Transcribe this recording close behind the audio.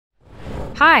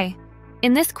Hi!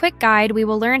 In this quick guide, we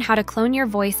will learn how to clone your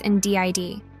voice in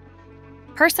DID.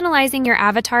 Personalizing your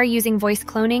avatar using voice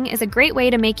cloning is a great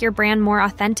way to make your brand more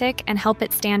authentic and help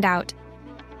it stand out.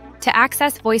 To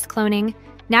access voice cloning,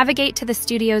 navigate to the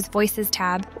Studio's Voices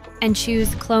tab and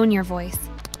choose Clone Your Voice.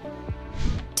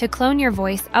 To clone your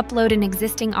voice, upload an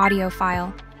existing audio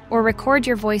file or record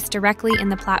your voice directly in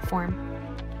the platform.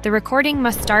 The recording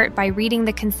must start by reading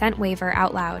the consent waiver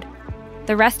out loud.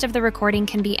 The rest of the recording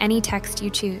can be any text you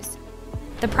choose.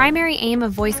 The primary aim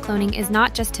of voice cloning is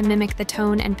not just to mimic the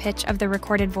tone and pitch of the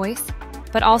recorded voice,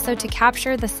 but also to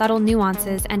capture the subtle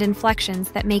nuances and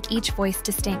inflections that make each voice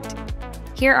distinct.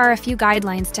 Here are a few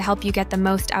guidelines to help you get the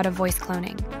most out of voice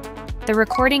cloning. The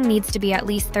recording needs to be at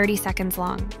least 30 seconds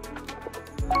long.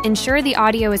 Ensure the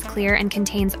audio is clear and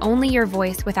contains only your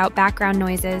voice without background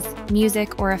noises,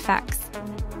 music, or effects.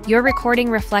 Your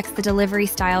recording reflects the delivery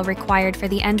style required for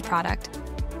the end product,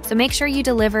 so make sure you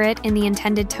deliver it in the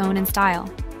intended tone and style.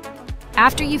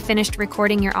 After you've finished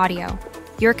recording your audio,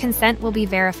 your consent will be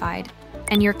verified,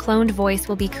 and your cloned voice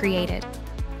will be created.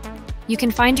 You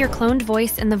can find your cloned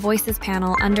voice in the Voices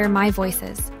panel under My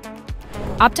Voices.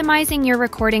 Optimizing your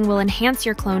recording will enhance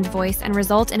your cloned voice and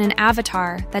result in an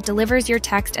avatar that delivers your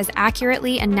text as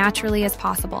accurately and naturally as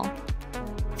possible.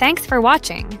 Thanks for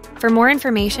watching. For more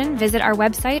information, visit our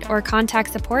website or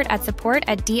contact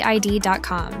support@did.com.